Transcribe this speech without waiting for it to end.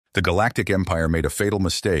The Galactic Empire made a fatal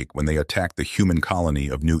mistake when they attacked the human colony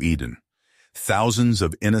of New Eden. Thousands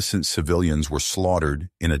of innocent civilians were slaughtered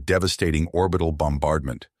in a devastating orbital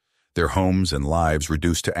bombardment, their homes and lives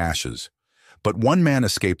reduced to ashes. But one man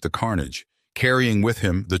escaped the carnage, carrying with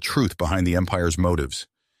him the truth behind the Empire's motives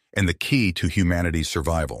and the key to humanity's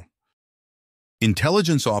survival.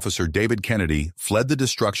 Intelligence officer David Kennedy fled the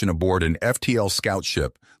destruction aboard an FTL scout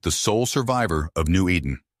ship, the sole survivor of New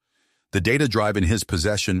Eden. The data drive in his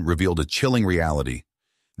possession revealed a chilling reality.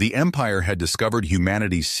 The Empire had discovered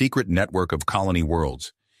humanity's secret network of colony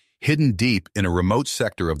worlds, hidden deep in a remote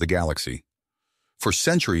sector of the galaxy. For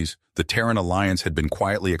centuries, the Terran Alliance had been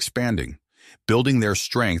quietly expanding, building their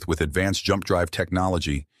strength with advanced jump drive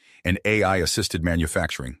technology and AI-assisted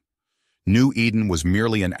manufacturing. New Eden was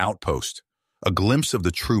merely an outpost, a glimpse of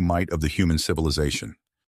the true might of the human civilization.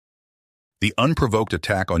 The unprovoked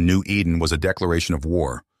attack on New Eden was a declaration of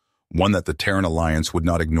war, one that the Terran Alliance would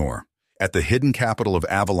not ignore. At the hidden capital of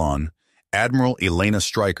Avalon, Admiral Elena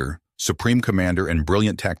Stryker, Supreme Commander and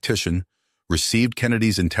brilliant tactician, received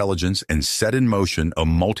Kennedy's intelligence and set in motion a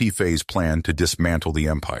multi-phase plan to dismantle the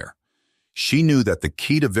Empire. She knew that the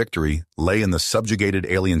key to victory lay in the subjugated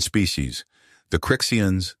alien species, the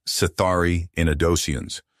Crixians, Sithari, and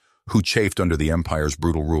Adosians, who chafed under the Empire's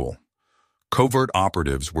brutal rule. Covert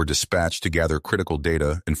operatives were dispatched to gather critical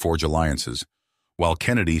data and forge alliances, while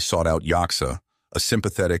Kennedy sought out Yaksa, a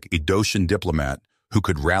sympathetic Edosian diplomat who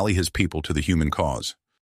could rally his people to the human cause.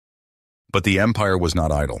 But the Empire was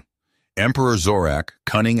not idle. Emperor Zorak,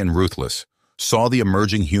 cunning and ruthless, saw the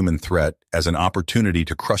emerging human threat as an opportunity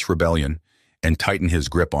to crush rebellion and tighten his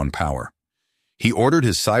grip on power. He ordered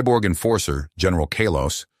his cyborg enforcer, General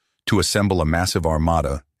Kalos, to assemble a massive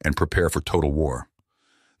armada and prepare for total war.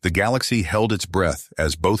 The galaxy held its breath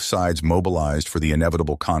as both sides mobilized for the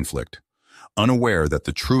inevitable conflict, unaware that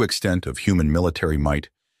the true extent of human military might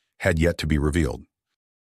had yet to be revealed.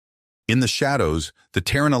 In the shadows, the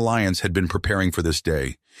Terran Alliance had been preparing for this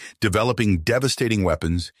day, developing devastating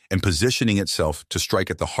weapons and positioning itself to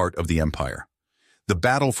strike at the heart of the Empire. The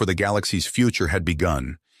battle for the galaxy's future had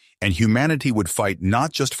begun, and humanity would fight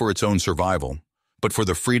not just for its own survival, but for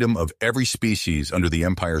the freedom of every species under the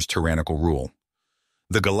Empire's tyrannical rule.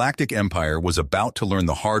 The Galactic Empire was about to learn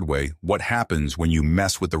the hard way what happens when you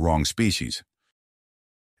mess with the wrong species.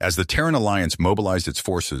 As the Terran Alliance mobilized its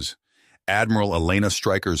forces, Admiral Elena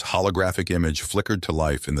Stryker's holographic image flickered to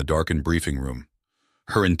life in the darkened briefing room.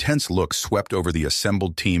 Her intense look swept over the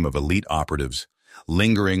assembled team of elite operatives,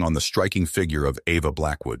 lingering on the striking figure of Ava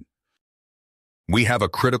Blackwood. "We have a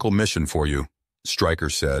critical mission for you," Stryker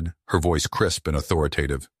said, her voice crisp and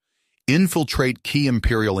authoritative. "Infiltrate key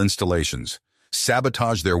Imperial installations,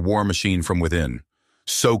 sabotage their war machine from within,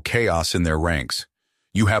 sow chaos in their ranks.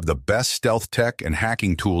 You have the best stealth tech and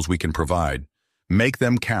hacking tools we can provide. Make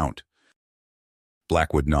them count."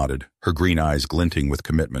 Blackwood nodded, her green eyes glinting with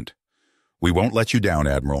commitment. "We won't let you down,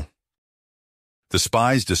 Admiral." The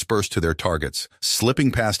spies dispersed to their targets, slipping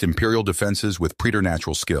past Imperial defenses with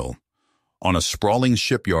preternatural skill. On a sprawling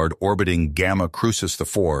shipyard orbiting Gamma Crucis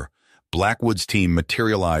IV, Blackwood's team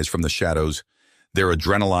materialized from the shadows, their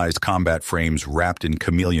adrenalized combat frames wrapped in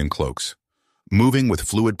chameleon cloaks. Moving with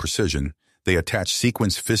fluid precision, they attached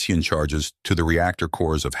sequence fission charges to the reactor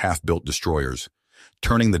cores of half-built destroyers,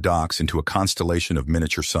 turning the docks into a constellation of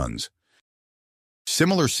miniature suns.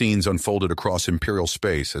 Similar scenes unfolded across Imperial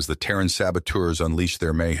space as the Terran saboteurs unleashed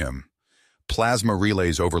their mayhem. Plasma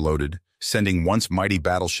relays overloaded, sending once mighty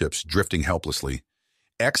battleships drifting helplessly.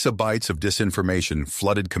 Exabytes of disinformation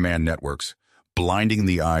flooded command networks, blinding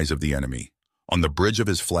the eyes of the enemy. On the bridge of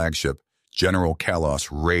his flagship, General Kalos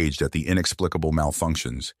raged at the inexplicable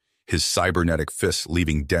malfunctions, his cybernetic fists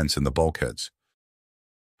leaving dents in the bulkheads.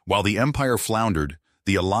 While the Empire floundered,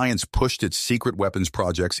 the Alliance pushed its secret weapons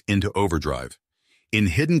projects into overdrive. In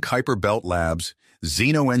hidden Kuiper Belt labs,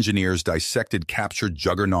 xeno-engineers dissected captured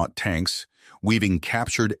juggernaut tanks, weaving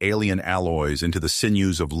captured alien alloys into the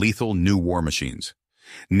sinews of lethal new war machines.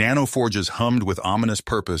 Nanoforges hummed with ominous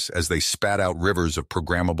purpose as they spat out rivers of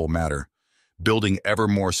programmable matter, building ever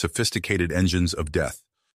more sophisticated engines of death.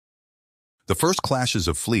 The first clashes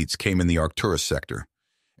of fleets came in the Arcturus sector,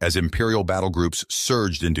 as Imperial battle groups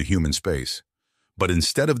surged into human space. But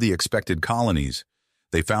instead of the expected colonies,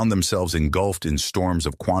 they found themselves engulfed in storms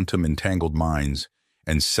of quantum-entangled mines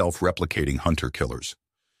and self-replicating hunter-killers.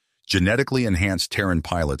 Genetically enhanced Terran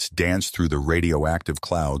pilots danced through the radioactive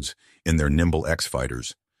clouds in their nimble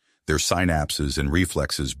X-fighters, their synapses and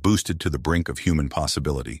reflexes boosted to the brink of human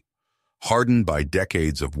possibility. Hardened by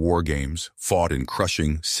decades of war games fought in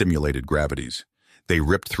crushing, simulated gravities, they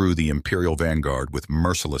ripped through the Imperial vanguard with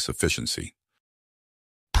merciless efficiency.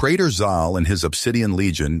 Praetor Zal and his Obsidian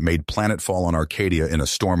Legion made planetfall on Arcadia in a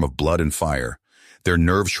storm of blood and fire, their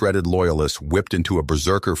nerve-shredded loyalists whipped into a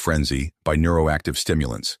berserker frenzy by neuroactive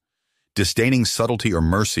stimulants. Disdaining subtlety or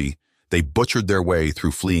mercy, they butchered their way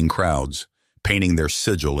through fleeing crowds, painting their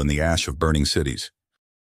sigil in the ash of burning cities.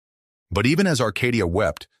 But even as Arcadia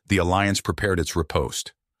wept, the Alliance prepared its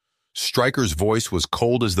riposte. Stryker's voice was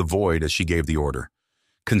cold as the void as she gave the order,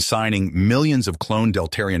 consigning millions of cloned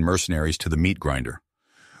Deltarian mercenaries to the meat grinder.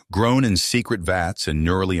 Grown in secret vats and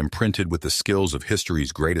neurally imprinted with the skills of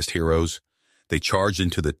history's greatest heroes, they charged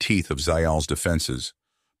into the teeth of Zayal's defenses,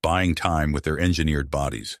 buying time with their engineered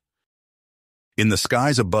bodies. In the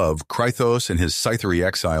skies above, Krythos and his Scythery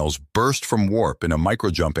exiles burst from warp in a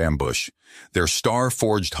microjump ambush, their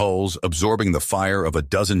star-forged hulls absorbing the fire of a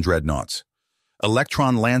dozen dreadnoughts.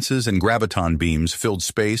 Electron lances and graviton beams filled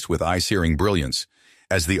space with eye-searing brilliance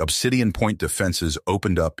as the Obsidian Point defenses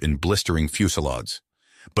opened up in blistering fusillades.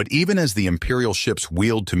 But even as the Imperial ships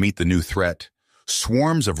wheeled to meet the new threat,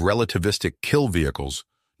 swarms of relativistic kill vehicles,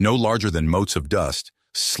 no larger than motes of dust,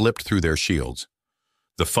 slipped through their shields.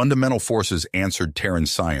 The fundamental forces answered Terran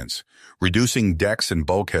science, reducing decks and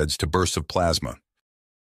bulkheads to bursts of plasma.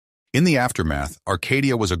 In the aftermath,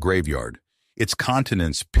 Arcadia was a graveyard, its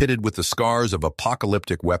continents pitted with the scars of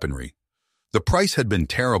apocalyptic weaponry. The price had been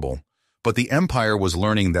terrible, but the Empire was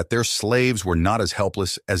learning that their slaves were not as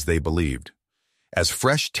helpless as they believed. As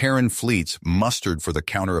fresh Terran fleets mustered for the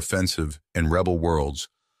counteroffensive and rebel worlds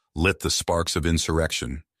lit the sparks of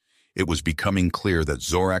insurrection, it was becoming clear that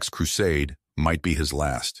Zorak's crusade might be his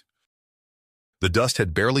last. The dust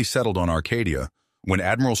had barely settled on Arcadia when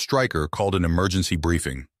Admiral Stryker called an emergency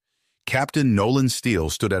briefing. Captain Nolan Steele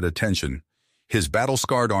stood at attention, his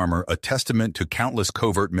battle-scarred armor a testament to countless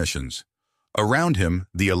covert missions. Around him,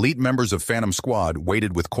 the elite members of Phantom Squad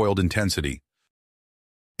waited with coiled intensity.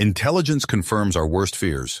 Intelligence confirms our worst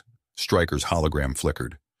fears, Stryker's hologram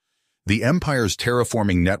flickered. The Empire's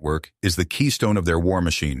terraforming network is the keystone of their war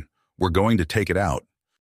machine. We're going to take it out.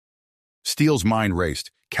 Steele's mind raced,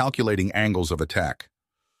 calculating angles of attack.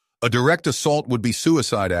 A direct assault would be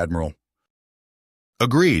suicide, Admiral.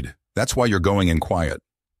 Agreed. That's why you're going in quiet.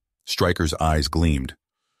 Stryker's eyes gleamed.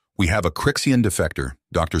 We have a Crixian defector,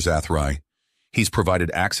 Dr. Zathrai. He's provided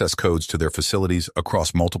access codes to their facilities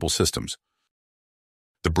across multiple systems.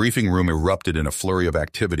 The briefing room erupted in a flurry of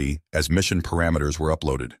activity as mission parameters were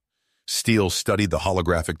uploaded. Steele studied the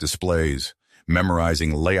holographic displays,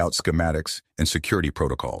 memorizing layout schematics and security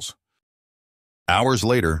protocols. Hours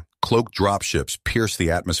later, cloaked dropships pierced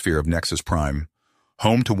the atmosphere of Nexus Prime,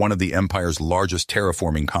 home to one of the Empire's largest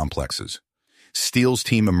terraforming complexes. Steele's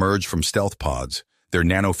team emerged from stealth pods, their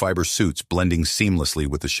nanofiber suits blending seamlessly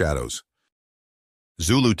with the shadows.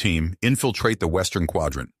 Zulu team, infiltrate the western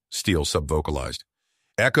quadrant, Steele subvocalized.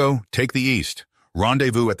 Echo, take the east.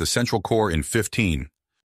 Rendezvous at the central core in 15.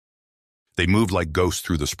 They moved like ghosts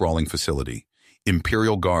through the sprawling facility.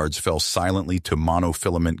 Imperial guards fell silently to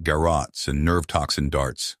monofilament garrots and nerve toxin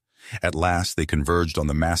darts. At last, they converged on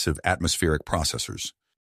the massive atmospheric processors.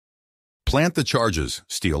 Plant the charges,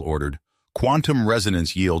 Steele ordered. Quantum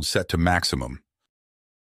resonance yield set to maximum.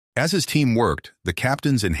 As his team worked, the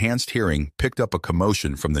captain's enhanced hearing picked up a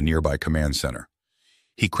commotion from the nearby command center.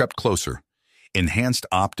 He crept closer, enhanced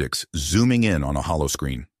optics zooming in on a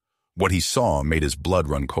holoscreen. What he saw made his blood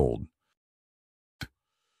run cold.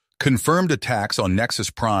 Confirmed attacks on Nexus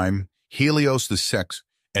Prime, Helios the Sex,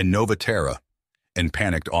 and Nova Terra, an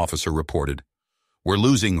panicked officer reported. We're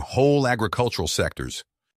losing whole agricultural sectors.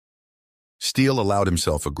 Steele allowed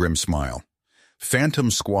himself a grim smile.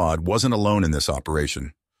 Phantom Squad wasn't alone in this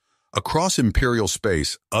operation. Across Imperial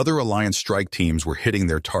space, other Alliance strike teams were hitting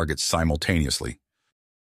their targets simultaneously.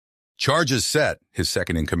 Charges set, his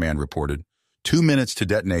second-in-command reported. 2 minutes to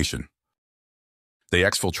detonation. They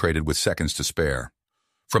exfiltrated with seconds to spare.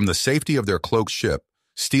 From the safety of their cloaked ship,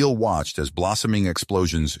 Steele watched as blossoming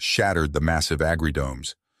explosions shattered the massive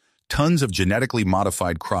agridomes. Tons of genetically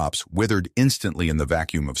modified crops withered instantly in the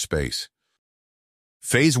vacuum of space.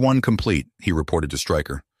 Phase 1 complete, he reported to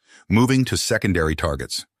Stryker, moving to secondary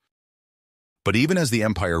targets. But even as the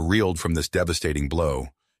Empire reeled from this devastating blow,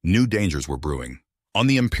 new dangers were brewing. On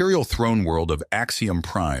the Imperial throne world of Axiom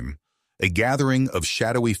Prime, a gathering of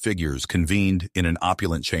shadowy figures convened in an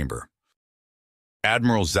opulent chamber.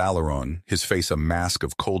 Admiral Zalaron, his face a mask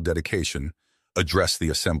of cold dedication, addressed the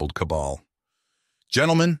assembled cabal.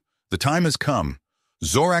 Gentlemen, the time has come.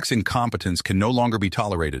 Zorak's incompetence can no longer be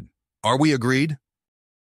tolerated. Are we agreed?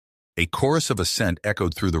 A chorus of assent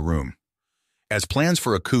echoed through the room. As plans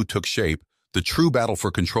for a coup took shape, the true battle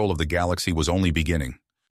for control of the galaxy was only beginning.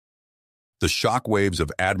 The shockwaves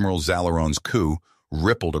of Admiral Zalaron's coup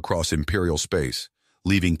rippled across Imperial space,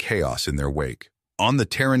 leaving chaos in their wake. On the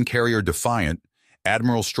Terran carrier Defiant,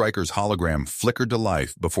 Admiral Stryker's hologram flickered to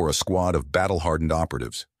life before a squad of battle-hardened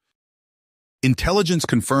operatives. "Intelligence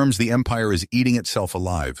confirms the Empire is eating itself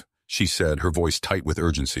alive," she said, her voice tight with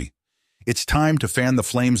urgency. "It's time to fan the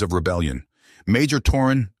flames of rebellion. Major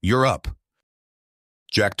Torin, you're up."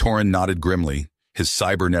 Jack Torin nodded grimly, his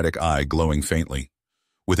cybernetic eye glowing faintly.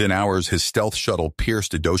 Within hours, his stealth shuttle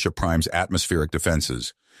pierced Edosha Prime's atmospheric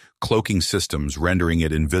defenses, cloaking systems rendering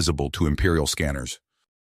it invisible to Imperial scanners.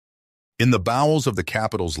 In the bowels of the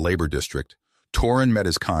capital's labor district, Torin met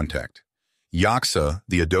his contact. Yaksa,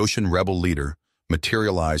 the Edoshan rebel leader,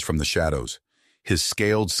 materialized from the shadows, his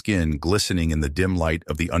scaled skin glistening in the dim light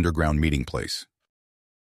of the underground meeting place.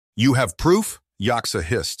 "You have proof?" Yaksa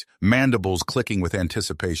hissed, mandibles clicking with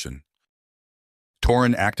anticipation.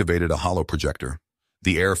 Torin activated a holoprojector,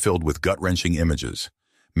 the air filled with gut-wrenching images,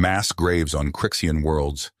 mass graves on Crixian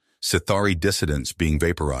worlds, Sithari dissidents being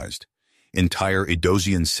vaporized, entire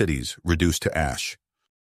Edosian cities reduced to ash.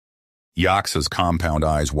 Yaksa's compound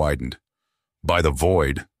eyes widened. "By the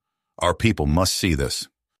void, our people must see this."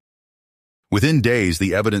 Within days,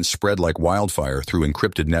 the evidence spread like wildfire through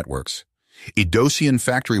encrypted networks. Edosian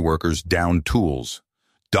factory workers downed tools.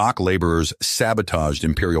 Dock laborers sabotaged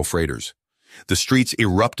Imperial freighters. The streets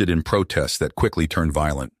erupted in protests that quickly turned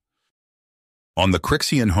violent. On the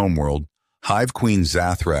Crixian homeworld, Hive Queen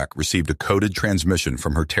Zathrak received a coded transmission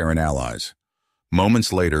from her Terran allies.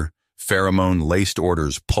 Moments later, pheromone-laced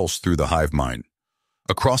orders pulsed through the hive mind.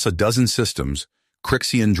 Across a dozen systems,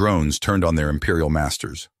 Crixian drones turned on their Imperial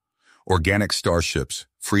masters. Organic starships,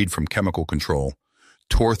 freed from chemical control,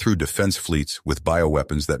 tore through defense fleets with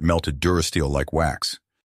bioweapons that melted durasteel like wax.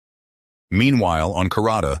 Meanwhile, on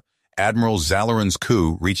Karada, Admiral Zalaran's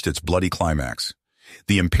coup reached its bloody climax.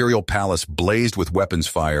 The Imperial Palace blazed with weapons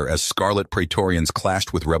fire as Scarlet Praetorians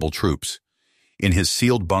clashed with rebel troops. In his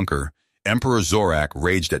sealed bunker, Emperor Zorak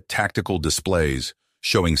raged at tactical displays,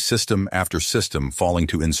 showing system after system falling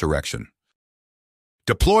to insurrection.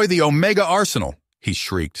 "Deploy the Omega Arsenal!" he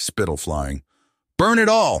shrieked, spittle flying. "Burn it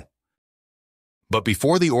all!" But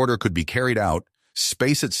before the order could be carried out,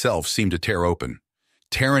 space itself seemed to tear open.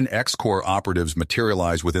 Terran X-Corps operatives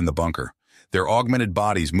materialized within the bunker, their augmented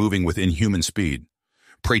bodies moving with inhuman speed.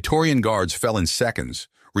 Praetorian guards fell in seconds,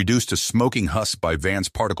 reduced to smoking husks by Vance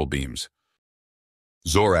particle beams.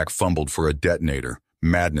 Zorak fumbled for a detonator,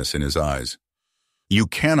 madness in his eyes. "You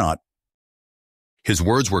cannot—" His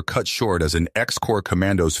words were cut short as an X-Corps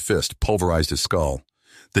commando's fist pulverized his skull.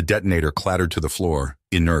 The detonator clattered to the floor,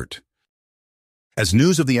 inert. As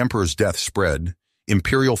news of the Emperor's death spread,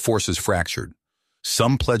 Imperial forces fractured.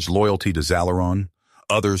 Some pledged loyalty to Zalaron,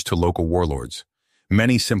 others to local warlords.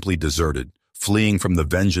 Many simply deserted, fleeing from the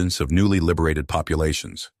vengeance of newly liberated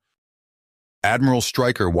populations. Admiral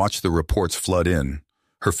Stryker watched the reports flood in,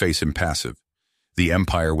 her face impassive. The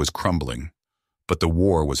Empire was crumbling, but the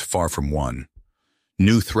war was far from won.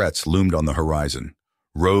 New threats loomed on the horizon.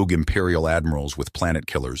 Rogue Imperial admirals with planet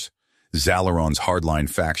killers, Zalaron's hardline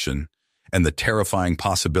faction, and the terrifying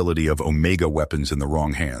possibility of Omega weapons in the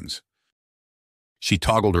wrong hands. She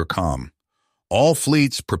toggled her comm. "All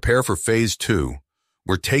fleets prepare for Phase 2.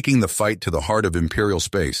 We're taking the fight to the heart of Imperial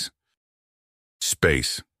space."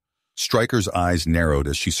 Space. Stryker's eyes narrowed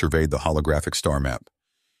as she surveyed the holographic star map.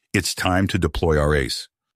 "It's time to deploy our ace."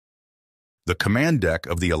 The command deck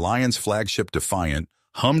of the Alliance flagship Defiant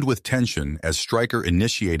hummed with tension as Stryker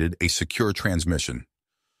initiated a secure transmission.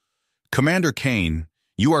 "Commander Kane,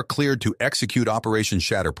 you are cleared to execute Operation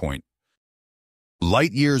Shatterpoint."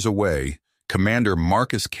 Light years away, Commander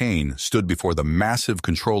Marcus Kane stood before the massive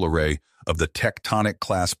control array of the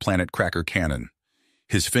Tectonic-class planet cracker cannon.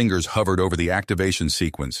 His fingers hovered over the activation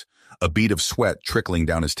sequence, a bead of sweat trickling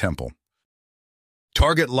down his temple.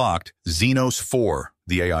 "Target locked, Xenos 4,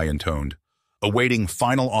 the AI intoned, awaiting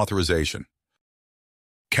final authorization."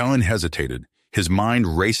 Kellen hesitated, his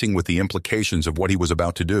mind racing with the implications of what he was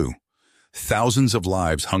about to do. Thousands of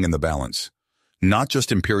lives hung in the balance. Not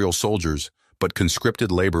just Imperial soldiers, but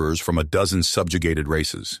conscripted laborers from a dozen subjugated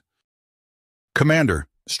races. "Commander,"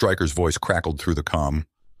 Stryker's voice crackled through the comm,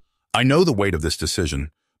 "I know the weight of this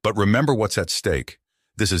decision, but remember what's at stake.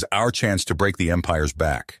 This is our chance to break the Empire's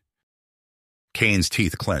back." Kane's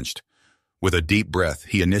teeth clenched. With a deep breath,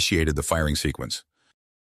 he initiated the firing sequence.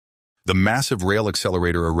 The massive rail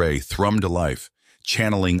accelerator array thrummed to life,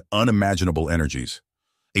 channeling unimaginable energies.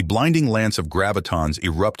 A blinding lance of gravitons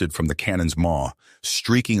erupted from the cannon's maw,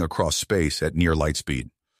 streaking across space at near light speed.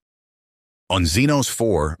 On Xenos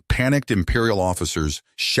 4, panicked Imperial officers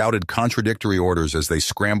shouted contradictory orders as they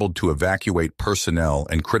scrambled to evacuate personnel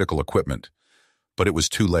and critical equipment. But it was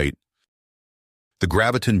too late. The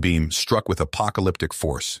graviton beam struck with apocalyptic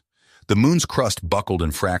force. The moon's crust buckled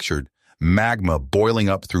and fractured, magma boiling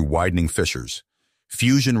up through widening fissures.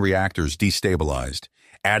 Fusion reactors destabilized,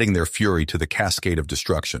 adding their fury to the cascade of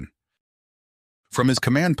destruction. From his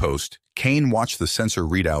command post, Kane watched the sensor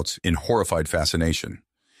readouts in horrified fascination.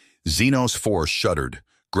 Xenos 4 shuddered,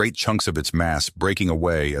 great chunks of its mass breaking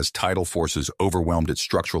away as tidal forces overwhelmed its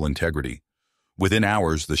structural integrity. Within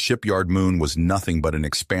hours, the shipyard moon was nothing but an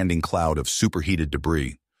expanding cloud of superheated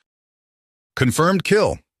debris. "Confirmed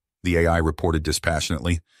kill," the AI reported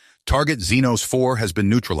dispassionately. "Target Xenos 4 has been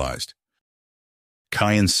neutralized."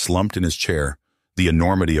 Kyan slumped in his chair, the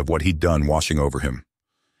enormity of what he'd done washing over him.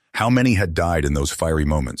 How many had died in those fiery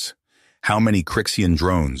moments? How many Crixian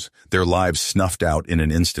drones, their lives snuffed out in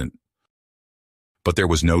an instant? But there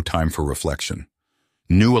was no time for reflection.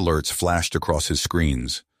 New alerts flashed across his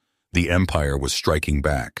screens. The Empire was striking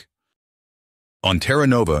back. On Terra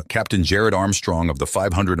Nova, Captain Jared Armstrong of the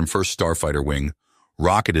 501st Starfighter Wing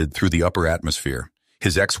rocketed through the upper atmosphere,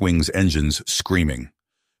 his X-Wing's engines screaming.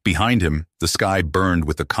 Behind him, the sky burned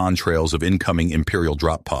with the contrails of incoming Imperial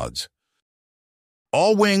drop pods.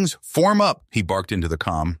 "All wings, form up," he barked into the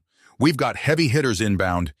comm. "We've got heavy hitters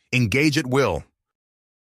inbound. Engage at will."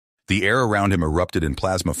 The air around him erupted in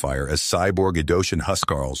plasma fire as cyborg Edosian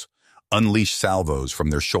Huskarls unleashed salvos from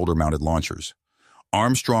their shoulder-mounted launchers.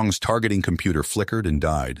 Armstrong's targeting computer flickered and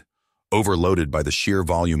died, overloaded by the sheer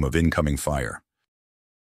volume of incoming fire.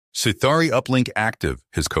 "Sithari uplink active,"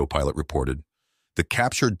 his co-pilot reported. The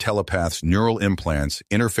captured telepath's neural implants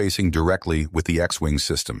interfacing directly with the X-Wing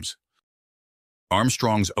systems.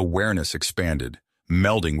 Armstrong's awareness expanded,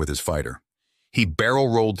 melding with his fighter. He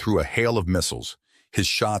barrel-rolled through a hail of missiles, his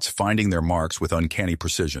shots finding their marks with uncanny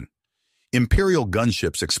precision. Imperial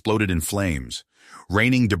gunships exploded in flames,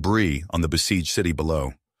 raining debris on the besieged city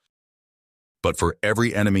below. But for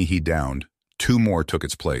every enemy he downed, two more took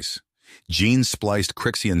its place. Gene-spliced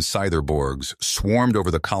Crixian Scytherborgs swarmed over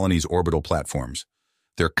the colony's orbital platforms,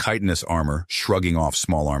 their chitinous armor shrugging off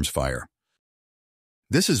small arms fire.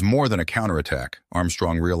 This is more than a counterattack,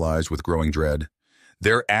 Armstrong realized with growing dread.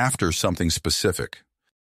 They're after something specific.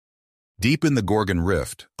 Deep in the Gorgon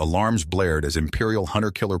Rift, alarms blared as Imperial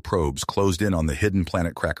hunter-killer probes closed in on the hidden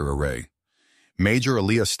planet cracker array. Major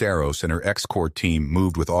Alea Staros and her X-Corps team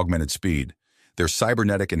moved with augmented speed, their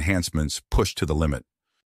cybernetic enhancements pushed to the limit.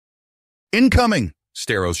 "Incoming!"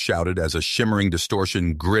 Staros shouted as a shimmering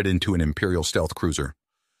distortion grit into an Imperial stealth cruiser.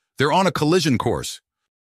 "They're on a collision course."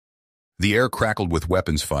 The air crackled with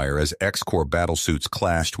weapons fire as X-Corps battlesuits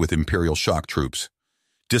clashed with Imperial shock troops.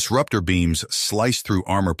 Disruptor beams sliced through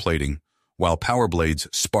armor plating, while power blades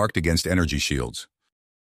sparked against energy shields.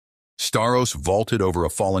 Staros vaulted over a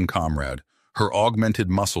fallen comrade, her augmented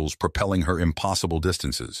muscles propelling her impossible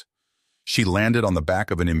distances. She landed on the back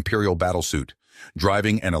of an Imperial battlesuit,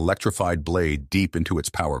 driving an electrified blade deep into its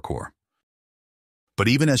power core. But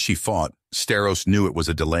even as she fought, Staros knew it was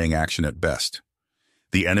a delaying action at best.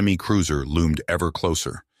 The enemy cruiser loomed ever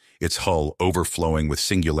closer, its hull overflowing with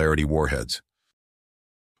singularity warheads.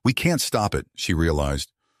 "We can't stop it," she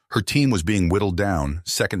realized. Her team was being whittled down,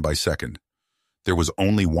 second by second. There was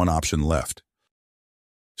only one option left.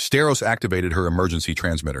 Staros activated her emergency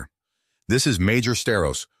transmitter. "This is Major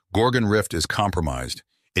Staros. Gorgon Rift is compromised.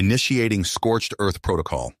 Initiating Scorched Earth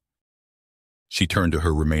Protocol." She turned to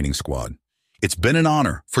her remaining squad. "It's been an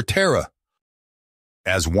honor, for Terra."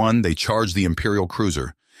 As one, they charged the Imperial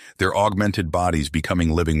cruiser, their augmented bodies becoming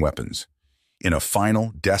living weapons. In a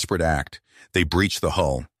final, desperate act, they breached the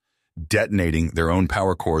hull, detonating their own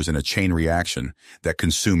power cores in a chain reaction that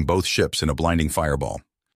consumed both ships in a blinding fireball.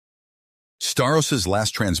 Staros's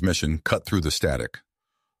last transmission cut through the static.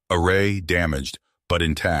 Array damaged, but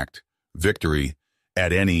intact. Victory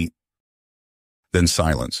at any... Then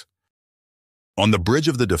silence. On the bridge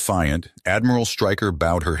of the Defiant, Admiral Stryker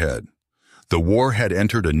bowed her head. The war had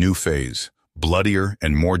entered a new phase, bloodier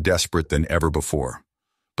and more desperate than ever before.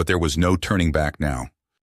 But there was no turning back now.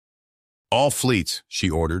 "All fleets," she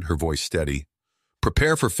ordered, her voice steady.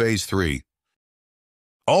 "Prepare for Phase 3.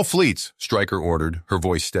 "All fleets," Stryker ordered, her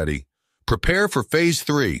voice steady. "Prepare for Phase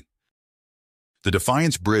 3. The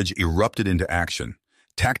Defiance bridge erupted into action.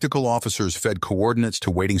 Tactical officers fed coordinates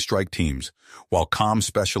to waiting strike teams, while comm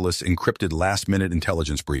specialists encrypted last-minute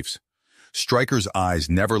intelligence briefs. Stryker's eyes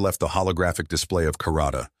never left the holographic display of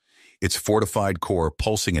Karada, its fortified core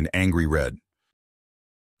pulsing in angry red.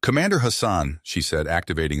 "Commander Hassan," she said,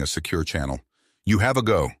 activating a secure channel, "you have a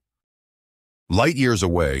go." Light years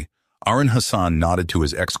away, Aaron Hassan nodded to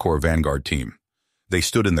his X-Corps Vanguard team. They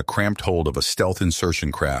stood in the cramped hold of a stealth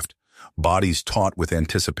insertion craft, bodies taut with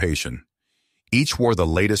anticipation. Each wore the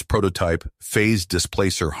latest prototype phase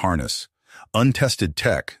displacer harness, untested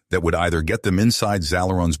tech that would either get them inside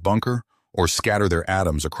Zalaron's bunker or scatter their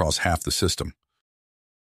atoms across half the system.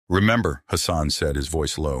 "Remember," Hassan said, his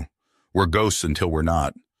voice low, "we're ghosts until we're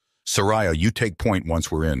not. Soraya, you take point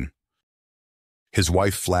once we're in." His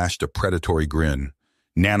wife flashed a predatory grin,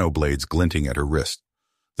 nanoblades glinting at her wrist.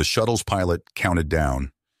 The shuttle's pilot counted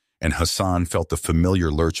down, and Hassan felt the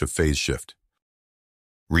familiar lurch of phase shift.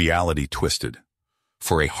 Reality twisted.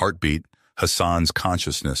 For a heartbeat, Hassan's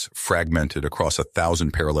consciousness fragmented across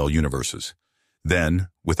 1,000 parallel universes. Then,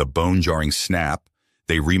 with a bone-jarring snap,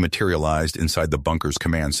 they rematerialized inside the bunker's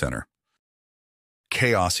command center.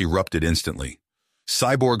 Chaos erupted instantly.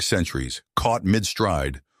 Cyborg sentries, caught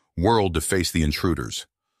mid-stride, whirled to face the intruders.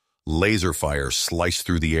 Laser fire sliced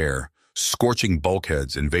through the air, scorching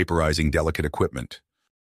bulkheads and vaporizing delicate equipment.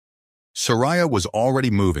 Soraya was already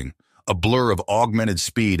moving, a blur of augmented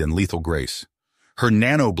speed and lethal grace. Her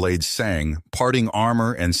nanoblades sang, parting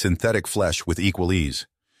armor and synthetic flesh with equal ease.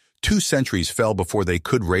 2 sentries fell before they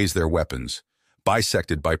could raise their weapons,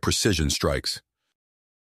 bisected by precision strikes.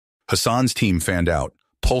 Hassan's team fanned out,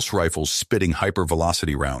 pulse rifles spitting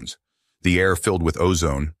hypervelocity rounds, the air filled with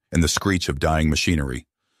ozone and the screech of dying machinery.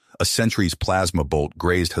 A sentry's plasma bolt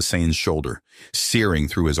grazed Hassan's shoulder, searing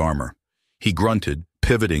through his armor. He grunted,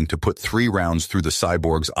 pivoting to put 3 rounds through the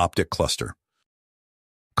cyborg's optic cluster.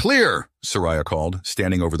 "Clear!" Soraya called,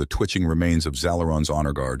 standing over the twitching remains of Zalaron's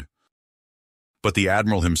honor guard. But the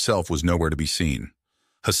Admiral himself was nowhere to be seen.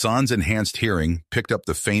 Hassan's enhanced hearing picked up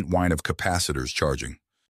the faint whine of capacitors charging.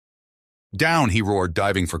 "Down!" he roared,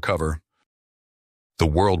 diving for cover. The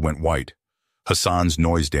world went white. Hassan's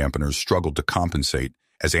noise dampeners struggled to compensate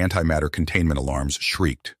as antimatter containment alarms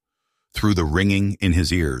shrieked. Through the ringing in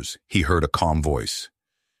his ears, he heard a calm voice.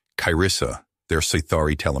 "Kyrissa, their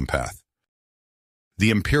Sithari telepath."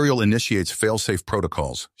 "The Imperial initiates failsafe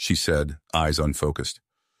protocols," she said, eyes unfocused.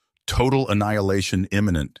 "Total annihilation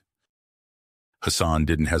imminent." Hassan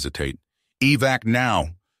didn't hesitate. "Evac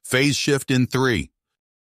now! Phase shift in 3.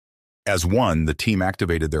 As one, the team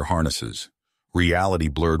activated their harnesses. Reality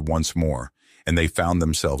blurred once more, and they found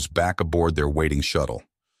themselves back aboard their waiting shuttle.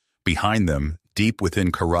 Behind them, deep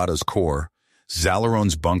within Karada's core,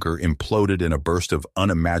 Zalaron's bunker imploded in a burst of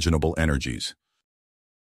unimaginable energies.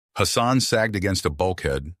 Hassan sagged against a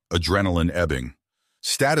bulkhead, adrenaline ebbing.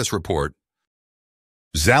 "Status report."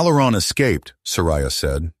 "Zalaron escaped," Soraya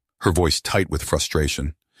said, her voice tight with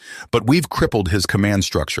frustration. "But we've crippled his command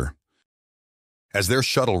structure." As their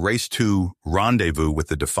shuttle raced to rendezvous with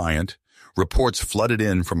the Defiant, reports flooded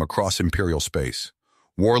in from across Imperial space.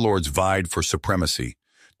 Warlords vied for supremacy,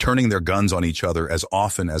 turning their guns on each other as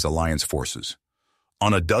often as Alliance forces.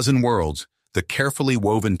 On a dozen worlds, the carefully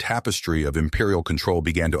woven tapestry of Imperial control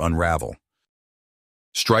began to unravel.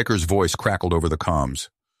 Stryker's voice crackled over the comms.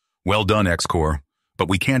 "Well done, X-Corps, but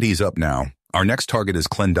we can't ease up now. Our next target is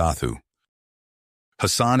Klendathu."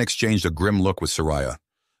 Hassan exchanged a grim look with Soraya.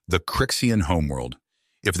 The Crixian homeworld.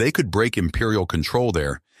 If they could break Imperial control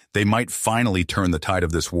there, they might finally turn the tide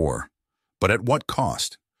of this war. But at what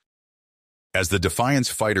cost? As the Defiance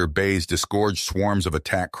fighter bays disgorged swarms of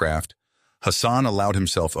attack craft, Hassan allowed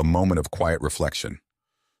himself a moment of quiet reflection.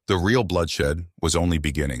 The real bloodshed was only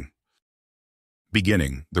beginning.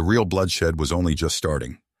 The real bloodshed was only just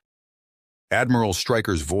starting. Admiral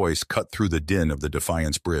Stryker's voice cut through the din of the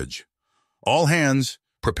Defiance bridge. "All hands,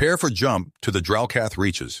 prepare for jump to the Dralcath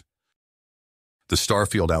reaches." The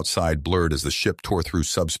starfield outside blurred as the ship tore through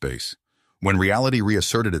subspace. When reality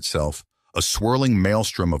reasserted itself, a swirling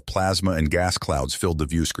maelstrom of plasma and gas clouds filled the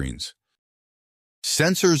view screens.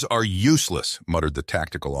 "Sensors are useless," muttered the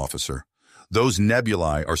tactical officer. "Those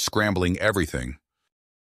nebulae are scrambling everything."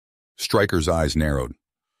 Stryker's eyes narrowed.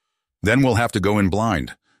 "Then we'll have to go in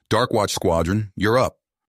blind. Darkwatch Squadron, you're up."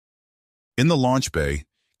 In the launch bay,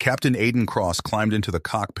 Captain Aiden Cross climbed into the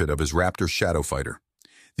cockpit of his Raptor shadow fighter.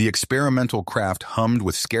 The experimental craft hummed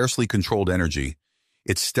with scarcely controlled energy,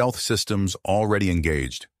 its stealth systems already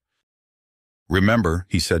engaged. "Remember,"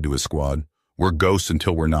 he said to his squad, "we're ghosts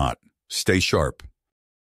until we're not. Stay sharp."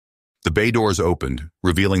 The bay doors opened,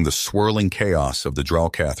 revealing the swirling chaos of the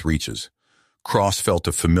Dralcath reaches. Cross felt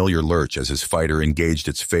a familiar lurch as his fighter engaged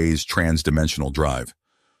its phased trans-dimensional drive.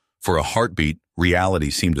 For a heartbeat, reality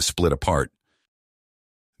seemed to split apart.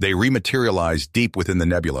 They rematerialized deep within the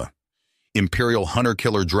nebula. Imperial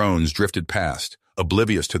hunter-killer drones drifted past,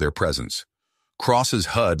 oblivious to their presence. Cross's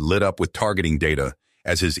HUD lit up with targeting data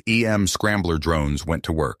as his EM scrambler drones went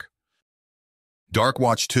to work.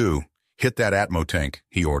 "Darkwatch 2, hit that Atmo tank,"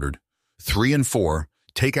 he ordered. 3 and 4,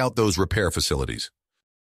 take out those repair facilities."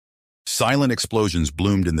 Silent explosions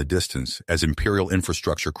bloomed in the distance as Imperial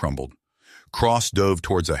infrastructure crumbled. Cross dove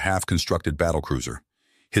towards a half-constructed battlecruiser.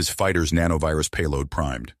 his fighter's nanovirus payload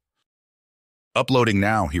primed. "Uploading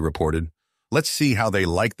now," he reported. "Let's see how they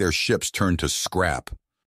like their ships turned to scrap."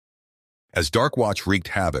 As Darkwatch wreaked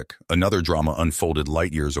havoc, another drama unfolded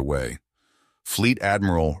light years away. Fleet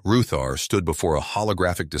Admiral Ruthar stood before a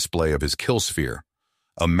holographic display of his kill sphere,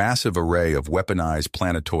 a massive array of weaponized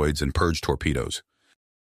planetoids and purge torpedoes.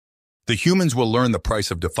 "The humans will learn the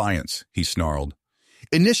price of defiance," he snarled.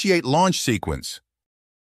 "Initiate launch sequence."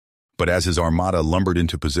 But as his armada lumbered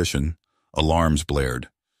into position, alarms blared.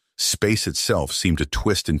 Space itself seemed to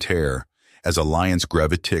twist and tear as Alliance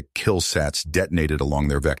Gravitic killsats detonated along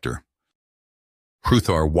their vector.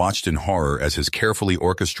 Ruthar watched in horror as his carefully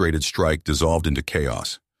orchestrated strike dissolved into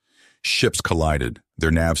chaos. Ships collided,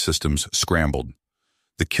 their nav systems scrambled.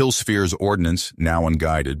 The kill sphere's ordnance, now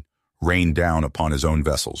unguided, rained down upon his own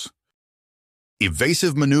vessels.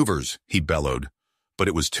 "Evasive maneuvers," he bellowed, but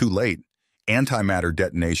it was too late. Antimatter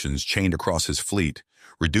detonations chained across his fleet,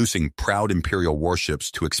 reducing proud Imperial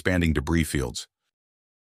warships to expanding debris fields.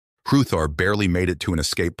 Ruthar barely made it to an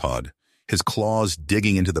escape pod, his claws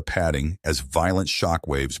digging into the padding as violent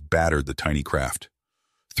shockwaves battered the tiny craft.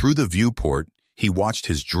 Through the viewport, he watched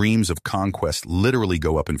his dreams of conquest literally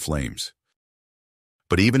go up in flames.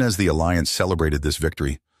 But even as the Alliance celebrated this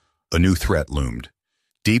victory, a new threat loomed.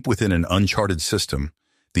 Deep within an uncharted system,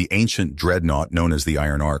 the ancient dreadnought known as the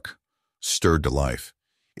Iron Ark stirred to life.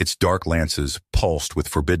 Its dark lances pulsed with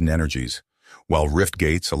forbidden energies, while rift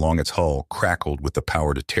gates along its hull crackled with the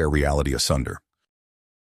power to tear reality asunder.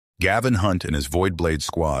 Gavin Hunt and his Voidblade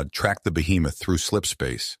squad tracked the behemoth through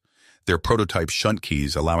slipspace, their prototype shunt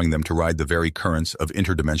keys allowing them to ride the very currents of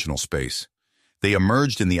interdimensional space. They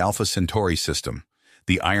emerged in the Alpha Centauri system,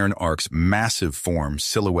 the Iron Ark's massive form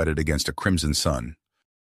silhouetted against a crimson sun.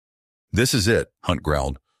 "This is it," Hunt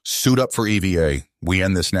growled. "Suit up for EVA. We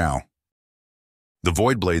end this now." The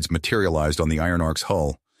Voidblades materialized on the Iron Ark's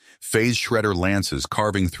hull, phase shredder lances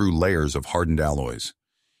carving through layers of hardened alloys.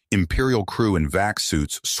 Imperial crew in vac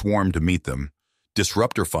suits swarmed to meet them,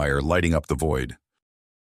 disruptor fire lighting up the void.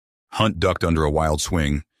 Hunt ducked under a wild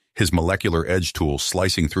swing, his molecular edge tool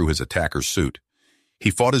slicing through his attacker's suit.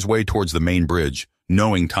 He fought his way towards the main bridge,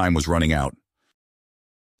 knowing time was running out.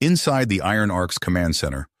 Inside the Iron Ark's command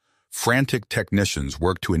center, frantic technicians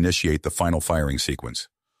worked to initiate the final firing sequence.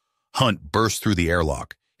 Hunt burst through the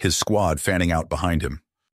airlock, his squad fanning out behind him.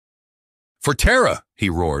 "For Terra!" he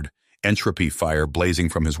roared, entropy fire blazing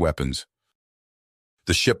from his weapons.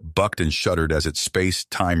 The ship bucked and shuddered as its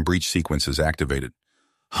space-time breach sequences activated.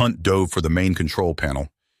 Hunt dove for the main control panel,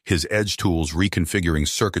 his edge tools reconfiguring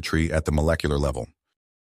circuitry at the molecular level.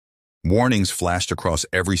 Warnings flashed across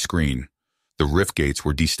every screen. The rift gates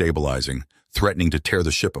were destabilizing, threatening to tear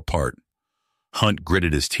the ship apart. Hunt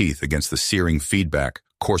gritted his teeth against the searing feedback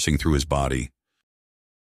coursing through his body.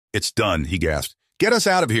 "It's done," he gasped. "Get us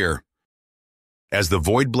out of here!" As the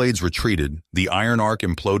Voidblades retreated, the Iron Ark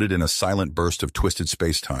imploded in a silent burst of twisted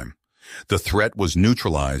space-time. The threat was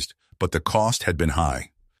neutralized, but the cost had been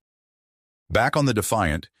high. Back on the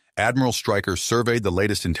Defiant, Admiral Stryker surveyed the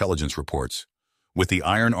latest intelligence reports. With the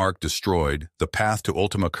Iron Ark destroyed, the path to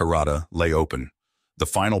Ultima Carata lay open. The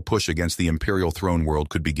final push against the Imperial throne world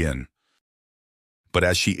could begin. But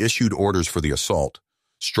as she issued orders for the assault,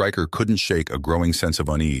 Stryker couldn't shake a growing sense of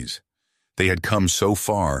unease. They had come so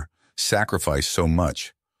far, sacrificed so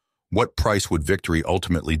much. What price would victory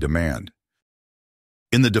ultimately demand?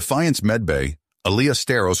 In the Defiant's medbay, Alea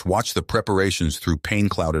Steros watched the preparations through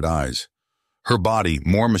pain-clouded eyes. Her body,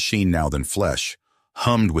 more machine now than flesh,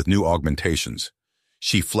 hummed with new augmentations.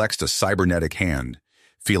 She flexed a cybernetic hand,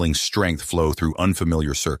 feeling strength flow through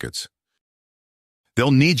unfamiliar circuits.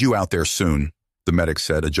 "They'll need you out there soon," the medic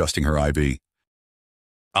said, adjusting her IV.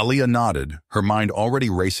 Alea nodded, her mind already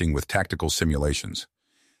racing with tactical simulations.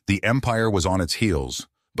 The Empire was on its heels,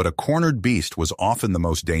 but a cornered beast was often the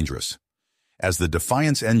most dangerous. As the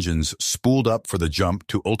Defiance engines spooled up for the jump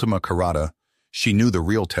to Ultima Carata, she knew the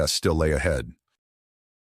real test still lay ahead.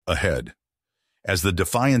 As the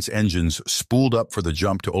Defiance engines spooled up for the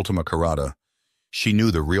jump to Ultima Carata, she knew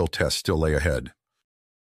the real test still lay ahead.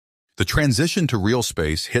 The transition to real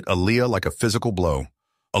space hit Alea like a physical blow.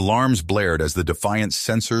 Alarms blared as the Defiance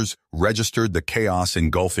sensors registered the chaos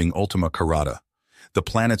engulfing Ultima Carata. The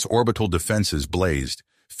planet's orbital defenses blazed,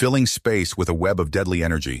 filling space with a web of deadly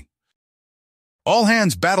energy. "All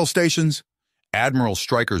hands, battle stations!" Admiral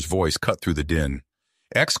Stryker's voice cut through the din.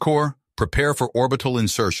 "X-Corps, prepare for orbital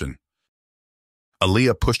insertion."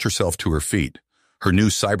 Alea pushed herself to her feet, her new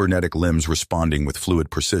cybernetic limbs responding with fluid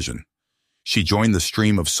precision. She joined the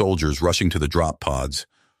stream of soldiers rushing to the drop pods,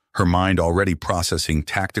 her mind already processing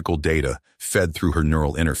tactical data fed through her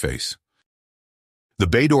neural interface. The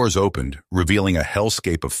bay doors opened, revealing a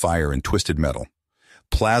hellscape of fire and twisted metal.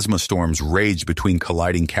 Plasma storms raged between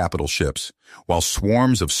colliding capital ships, while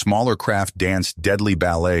swarms of smaller craft danced deadly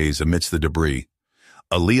ballets amidst the debris.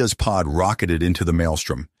 Aaliyah's pod rocketed into the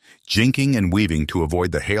maelstrom, jinking and weaving to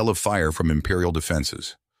avoid the hail of fire from Imperial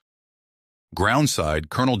defenses. Groundside,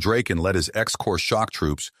 Colonel Draken led his X-Corps shock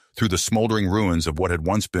troops through the smoldering ruins of what had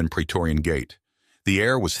once been Praetorian Gate. The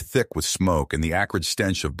air was thick with smoke and the acrid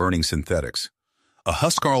stench of burning synthetics. A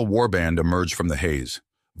Huskarl warband emerged from the haze,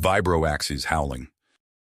 vibro-axes howling.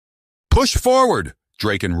 "Push forward!"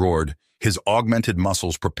 Draken roared, his augmented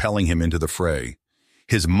muscles propelling him into the fray.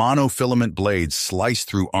 His monofilament blades sliced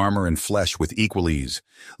through armor and flesh with equal ease,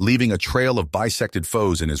 leaving a trail of bisected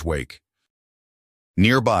foes in his wake.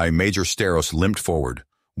 Nearby, Major Steros limped forward,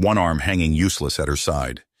 one arm hanging useless at her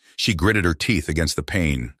side. She gritted her teeth against the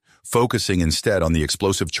pain, focusing instead on the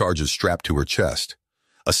explosive charges strapped to her chest.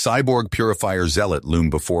 A cyborg purifier zealot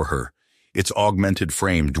loomed before her, its augmented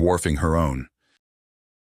frame dwarfing her own.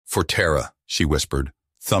 "For Terra," she whispered,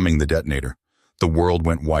 thumbing the detonator. The world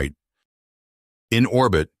went white. In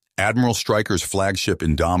orbit, Admiral Stryker's flagship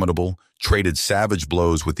Indomitable traded savage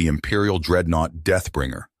blows with the Imperial dreadnought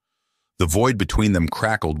Deathbringer. The void between them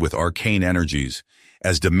crackled with arcane energies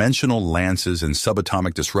as dimensional lances and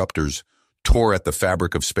subatomic disruptors tore at the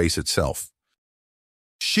fabric of space itself.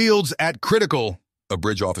 "Shields at critical," a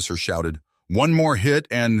bridge officer shouted. "One more hit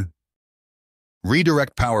and—"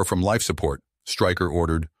 "Redirect power from life support," Stryker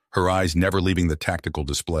ordered, her eyes never leaving the tactical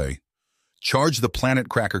display. "Charge the planet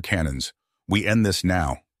cracker cannons. We end this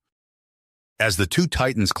now." As the two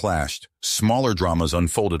titans clashed, smaller dramas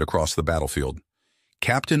unfolded across the battlefield.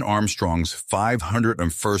 Captain Armstrong's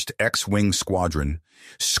 501st X-Wing Squadron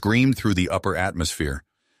screamed through the upper atmosphere,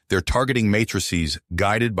 their targeting matrices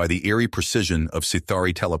guided by the eerie precision of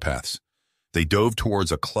Sithari telepaths. They dove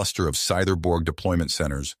towards a cluster of Cytherborg deployment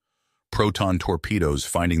centers, proton torpedoes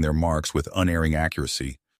finding their marks with unerring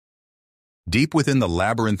accuracy. Deep within the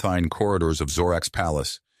labyrinthine corridors of Zorak's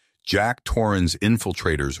palace, Jack Torrin's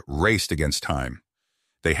infiltrators raced against time.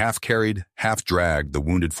 They half-carried, half-dragged the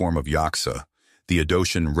wounded form of Yaksa, the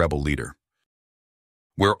Adoshan rebel leader.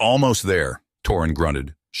 "We're almost there," Torrin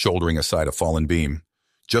grunted, shouldering aside a fallen beam.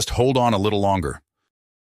 "Just hold on a little longer."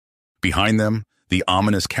 Behind them, the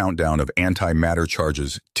ominous countdown of antimatter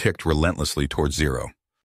charges ticked relentlessly towards zero.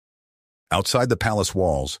 Outside the palace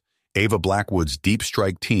walls, Ava Blackwood's Deep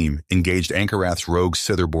Strike team engaged Ankarath's rogue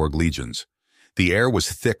Scytherborg legions. The air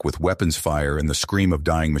was thick with weapons fire and the scream of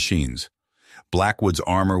dying machines. Blackwood's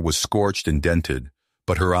armor was scorched and dented,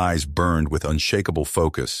 but her eyes burned with unshakable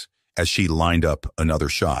focus as she lined up another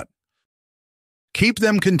shot. "Keep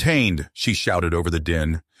them contained," she shouted over the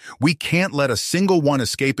din. "We can't let a single one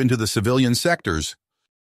escape into the civilian sectors."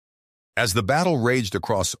 As the battle raged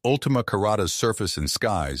across Ultima Carata's surface and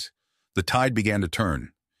skies, the tide began to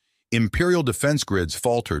turn. Imperial defense grids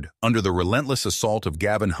faltered under the relentless assault of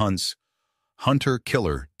Gavin Hunt's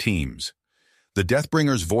hunter-killer teams. The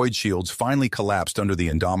Deathbringer's void shields finally collapsed under the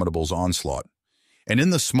Indomitable's onslaught, and in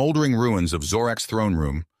the smoldering ruins of Zorak's throne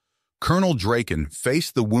room, Colonel Draken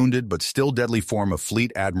faced the wounded but still deadly form of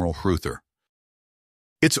Fleet Admiral Hruther.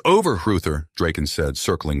 "It's over, Hruther," Draken said,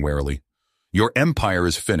 circling warily. "Your empire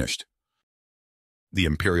is finished." The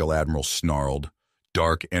Imperial Admiral snarled,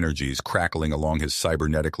 dark energies crackling along his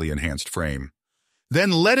cybernetically enhanced frame.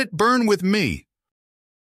 "Then let it burn with me!"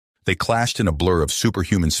 They clashed in a blur of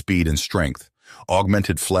superhuman speed and strength,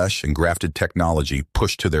 augmented flesh and grafted technology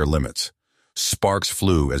pushed to their limits. Sparks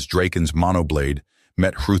flew as Draken's monoblade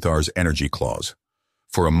met Hruthar's energy claws.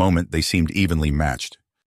 For a moment, they seemed evenly matched.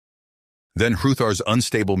 Then Hruthar's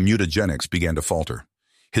unstable mutagenics began to falter.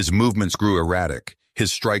 His movements grew erratic,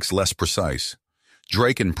 his strikes less precise.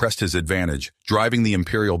 Draken pressed his advantage, driving the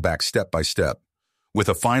Imperial back step by step. With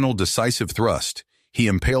a final decisive thrust, he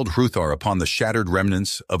impaled Hruthar upon the shattered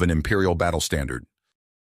remnants of an Imperial battle standard.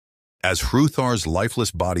 As Hruthar's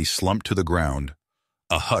lifeless body slumped to the ground,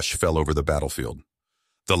 a hush fell over the battlefield.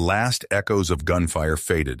 The last echoes of gunfire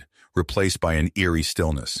faded, replaced by an eerie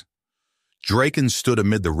stillness. Draken stood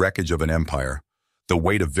amid the wreckage of an empire, the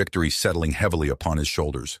weight of victory settling heavily upon his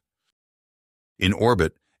shoulders. In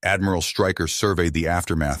orbit, Admiral Stryker surveyed the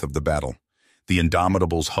aftermath of the battle. The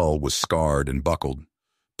Indomitable's hull was scarred and buckled,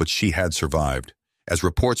 but she had survived. As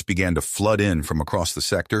reports began to flood in from across the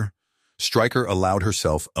sector, Stryker allowed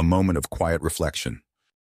herself a moment of quiet reflection.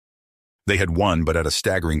 They had won, but at a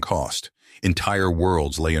staggering cost. Entire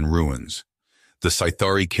worlds lay in ruins. The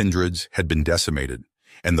Scythari kindreds had been decimated,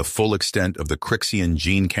 and the full extent of the Crixian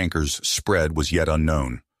gene canker's spread was yet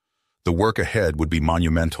unknown. The work ahead would be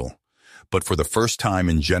monumental, but for the first time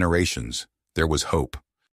in generations, there was hope.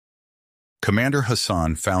 Commander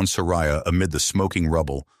Hassan found Soraya amid the smoking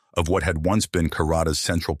rubble of what had once been Karada's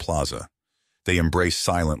central plaza. They embraced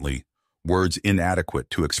silently, words inadequate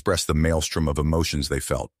to express the maelstrom of emotions they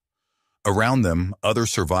felt. Around them, other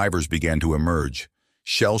survivors began to emerge,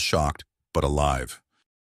 shell-shocked but alive.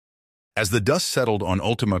 As the dust settled on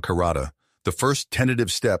Ultima Karada, the first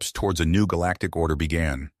tentative steps towards a new galactic order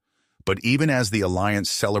began. But even as the Alliance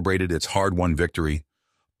celebrated its hard-won victory,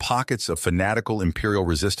 pockets of fanatical imperial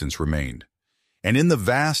resistance remained. And in the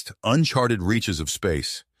vast, uncharted reaches of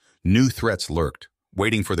space, new threats lurked,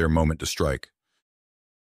 waiting for their moment to strike.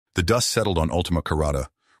 The dust settled on Ultima Karada,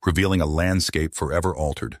 revealing a landscape forever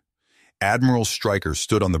altered. Admiral Stryker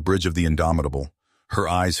stood on the bridge of the Indomitable, her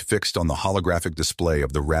eyes fixed on the holographic display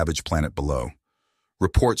of the ravaged planet below.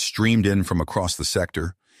 Reports streamed in from across the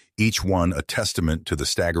sector, each one a testament to the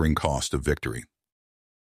staggering cost of victory.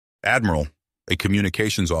 "Admiral," a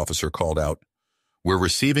communications officer called out, "we're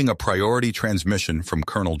receiving a priority transmission from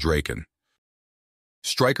Colonel Draken."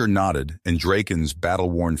 Stryker nodded, and Draken's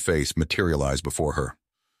battle-worn face materialized before her.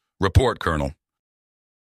 "Report, Colonel."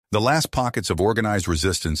 "The last pockets of organized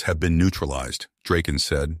resistance have been neutralized," Draken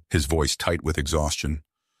said, his voice tight with exhaustion.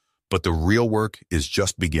 "But the real work is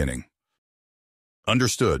just beginning."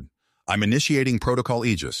 "Understood. I'm initiating Protocol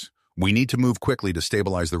Aegis. We need to move quickly to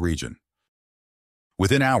stabilize the region."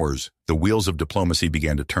 Within hours, the wheels of diplomacy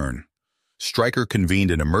began to turn. Stryker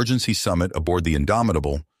convened an emergency summit aboard the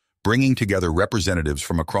Indomitable, bringing together representatives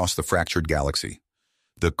from across the fractured galaxy.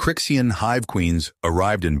 The Crixian Hive Queens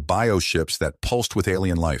arrived in bioships that pulsed with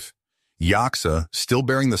alien life. Yaksa, still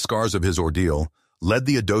bearing the scars of his ordeal, led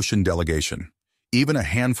the Adoshan delegation. Even a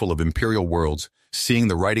handful of Imperial worlds, seeing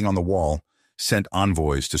the writing on the wall, sent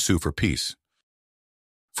envoys to sue for peace.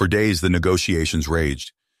 For days, the negotiations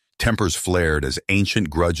raged. Tempers flared as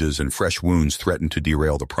ancient grudges and fresh wounds threatened to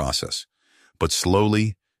derail the process. But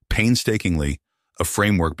slowly, painstakingly, a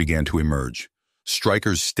framework began to emerge.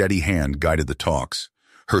 Stryker's steady hand guided the talks,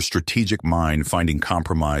 her strategic mind finding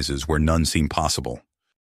compromises where none seemed possible.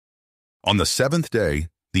 On the seventh day,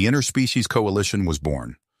 the Interspecies Coalition was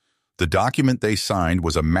born. The document they signed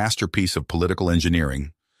was a masterpiece of political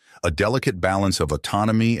engineering, a delicate balance of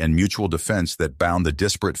autonomy and mutual defense that bound the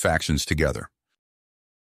disparate factions together.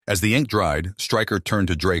 As the ink dried, Stryker turned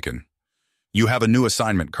to Draken. "You have a new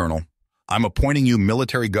assignment, Colonel. I'm appointing you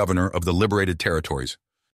military governor of the liberated territories."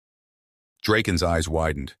 Draken's eyes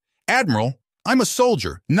widened. "Admiral, I'm a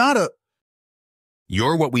soldier, not a—"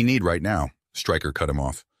 "You're what we need right now," Stryker cut him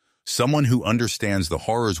off. "Someone who understands the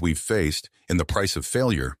horrors we've faced in the price of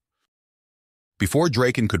failure." Before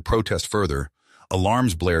Draken could protest further,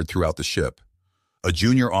 alarms blared throughout the ship. A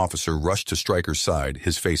junior officer rushed to Stryker's side,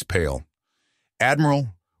 his face pale.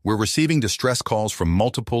 "Admiral, we're receiving distress calls from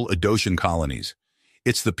multiple Adoshan colonies.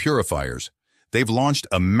 It's the Purifiers. They've launched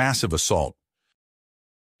a massive assault."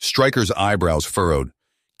 Stryker's eyebrows furrowed.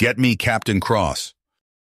 "Get me Captain Cross."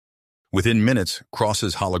 Within minutes,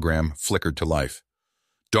 Cross's hologram flickered to life.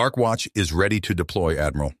 "Darkwatch is ready to deploy,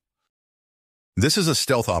 Admiral." "This is a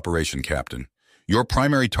stealth operation, Captain. Your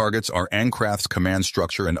primary targets are Ancraft's command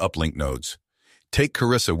structure and uplink nodes. Take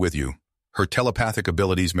Carissa with you. Her telepathic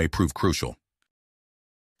abilities may prove crucial."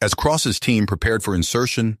 As Cross's team prepared for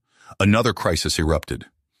insertion, another crisis erupted.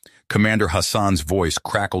 Commander Hassan's voice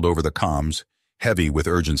crackled over the comms, heavy with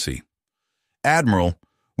urgency. "Admiral,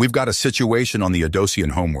 we've got a situation on the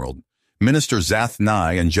Adosian homeworld. Minister Zath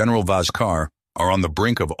Nai and General Vajkar are on the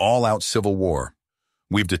brink of all-out civil war.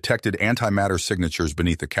 We've detected antimatter signatures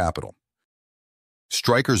beneath the capital."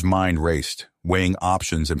 Stryker's mind raced, weighing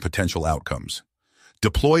options and potential outcomes.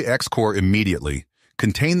 Deploy X-Corps immediately,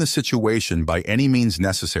 contain the situation by any means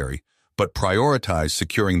necessary, but prioritize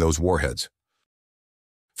securing those warheads.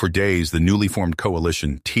 For days, the newly formed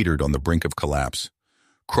coalition teetered on the brink of collapse.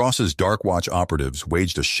 Cross's Darkwatch operatives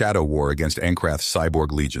waged a shadow war against Ancraft's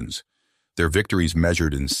cyborg legions, their victories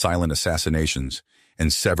measured in silent assassinations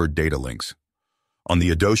and severed data links. On the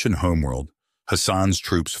Adoshan homeworld, Hassan's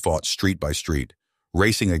troops fought street by street,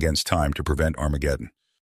 racing against time to prevent Armageddon.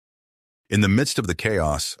 In the midst of the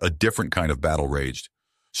chaos, a different kind of battle raged.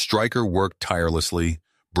 Stryker worked tirelessly,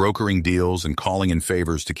 brokering deals and calling in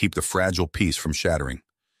favors to keep the fragile peace from shattering.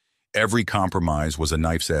 Every compromise was a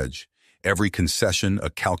knife's edge, every concession a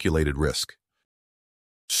calculated risk.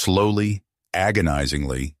 Slowly,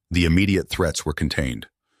 agonizingly, the immediate threats were contained.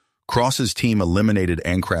 Cross's team eliminated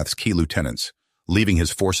Ancraft's key lieutenants, leaving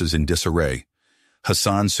his forces in disarray.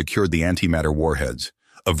 Hassan secured the antimatter warheads,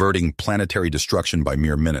 averting planetary destruction by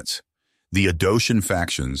mere minutes. The Adoshan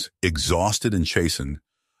factions, exhausted and chastened,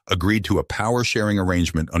 agreed to a power-sharing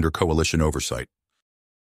arrangement under coalition oversight.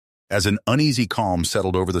 As an uneasy calm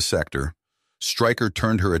settled over the sector, Stryker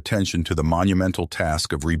turned her attention to the monumental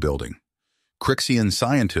task of rebuilding. Crixian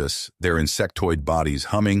scientists, their insectoid bodies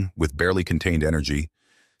humming with barely contained energy,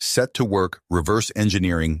 set to work reverse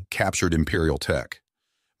engineering captured Imperial tech.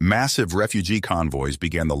 Massive refugee convoys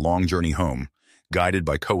began the long journey home, guided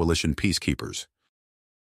by coalition peacekeepers.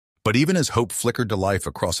 But even as hope flickered to life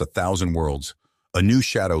across 1,000 worlds, a new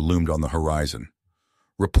shadow loomed on the horizon.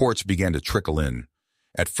 Reports began to trickle in,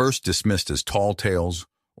 at first dismissed as tall tales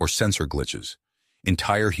or sensor glitches,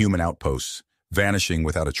 entire human outposts vanishing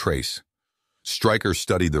without a trace. Stryker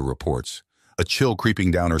studied the reports, a chill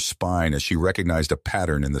creeping down her spine as she recognized a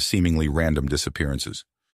pattern in the seemingly random disappearances.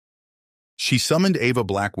 She summoned Ava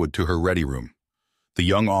Blackwood to her ready room. The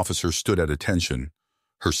young officer stood at attention,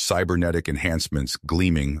 her cybernetic enhancements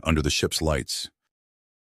gleaming under the ship's lights.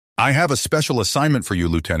 "I have a special assignment for you,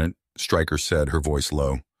 Lieutenant," Stryker said, her voice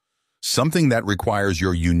low. "Something that requires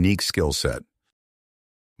your unique skill set."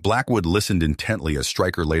 Blackwood listened intently as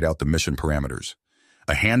Stryker laid out the mission parameters.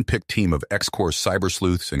 A hand-picked team of X-Corps cyber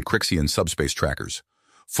sleuths and Crixian subspace trackers,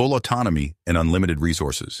 full autonomy and unlimited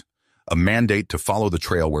resources, a mandate to follow the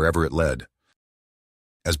trail wherever it led.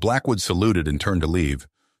 As Blackwood saluted and turned to leave,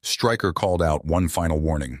 Stryker called out one final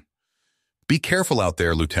warning. "Be careful out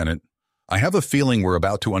there, Lieutenant. I have a feeling we're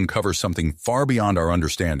about to uncover something far beyond our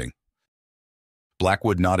understanding."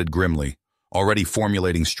 Blackwood nodded grimly, already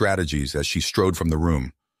formulating strategies as she strode from the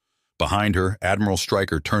room. Behind her, Admiral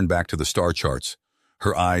Stryker turned back to the star charts,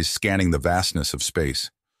 her eyes scanning the vastness of space.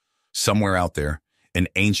 Somewhere out there, an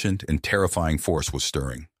ancient and terrifying force was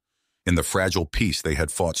stirring. And the fragile peace they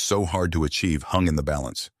had fought so hard to achieve hung in the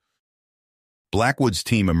balance. Blackwood's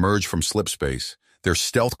team emerged from slipspace, their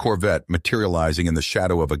stealth corvette materializing in the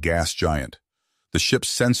shadow of a gas giant. The ship's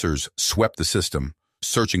sensors swept the system,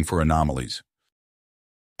 searching for anomalies.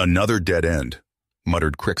 "Another dead end,"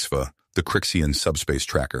 muttered Crixva, the Crixian subspace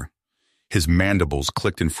tracker. His mandibles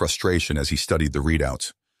clicked in frustration as he studied the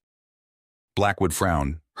readouts. Blackwood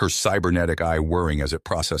frowned, her cybernetic eye whirring as it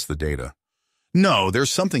processed the data. "No, there's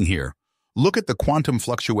something here. Look at the quantum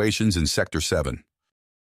fluctuations in Sector 7.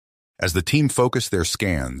 As the team focused their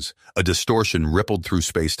scans, a distortion rippled through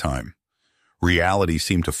space-time. Reality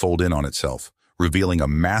seemed to fold in on itself, revealing a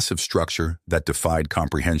massive structure that defied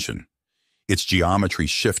comprehension. Its geometry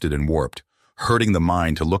shifted and warped, hurting the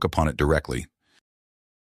mind to look upon it directly.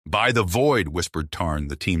 "By the void," whispered Tarn,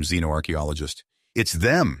 the team's xenoarchaeologist. "It's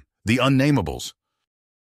them, the unnamables."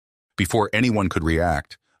 Before anyone could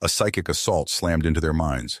react, a psychic assault slammed into their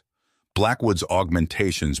minds. Blackwood's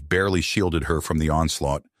augmentations barely shielded her from the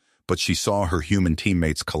onslaught, but she saw her human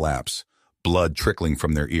teammates collapse, blood trickling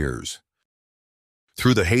from their ears.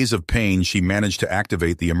 Through the haze of pain, she managed to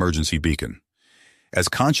activate the emergency beacon. As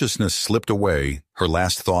consciousness slipped away, her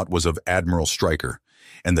last thought was of Admiral Stryker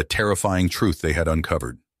and the terrifying truth they had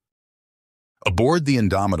uncovered. Aboard the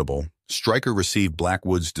Indomitable, Stryker received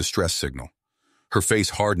Blackwood's distress signal. Her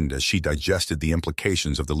face hardened as she digested the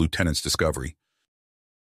implications of the lieutenant's discovery.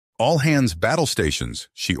 "All hands battle stations,"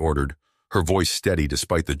 she ordered, her voice steady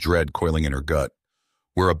despite the dread coiling in her gut.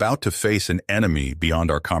 "We're about to face an enemy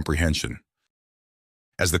beyond our comprehension."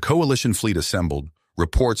 As the Coalition fleet assembled,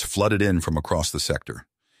 reports flooded in from across the sector.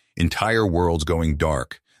 Entire worlds going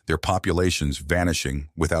dark, their populations vanishing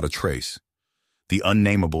without a trace. The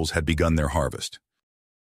unnamables had begun their harvest.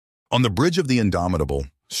 On the bridge of the Indomitable,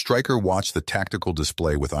 Stryker watched the tactical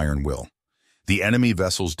display with iron will. The enemy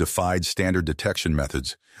vessels defied standard detection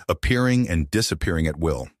methods, appearing and disappearing at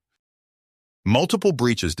will. "Multiple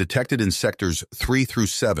breaches detected in sectors 3 through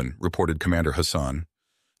 7, reported Commander Hassan.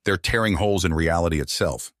 "They're tearing holes in reality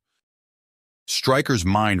itself." Stryker's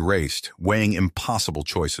mind raced, weighing impossible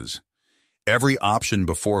choices. Every option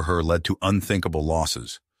before her led to unthinkable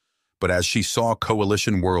losses. But as she saw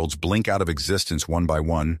Coalition worlds blink out of existence one by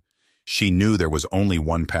one, she knew there was only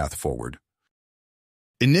one path forward.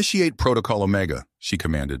 "Initiate Protocol Omega," she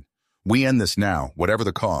commanded. "We end this now, whatever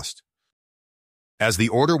the cost." As the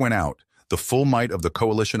order went out, the full might of the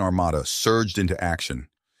Coalition Armada surged into action.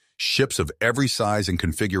 Ships of every size and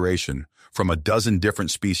configuration, from a dozen different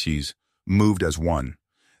species, moved as one.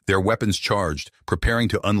 Their weapons charged, preparing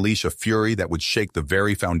to unleash a fury that would shake the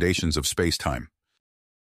very foundations of space-time.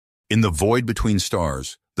 In the void between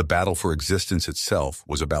stars, the battle for existence itself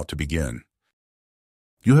was about to begin.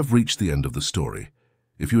 You have reached the end of the story.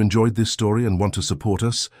 If you enjoyed this story and want to support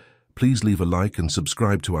us, please leave a like and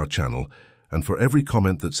subscribe to our channel, and for every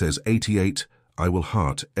comment that says 88, I will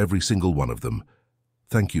heart every single one of them.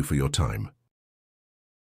 Thank you for your time.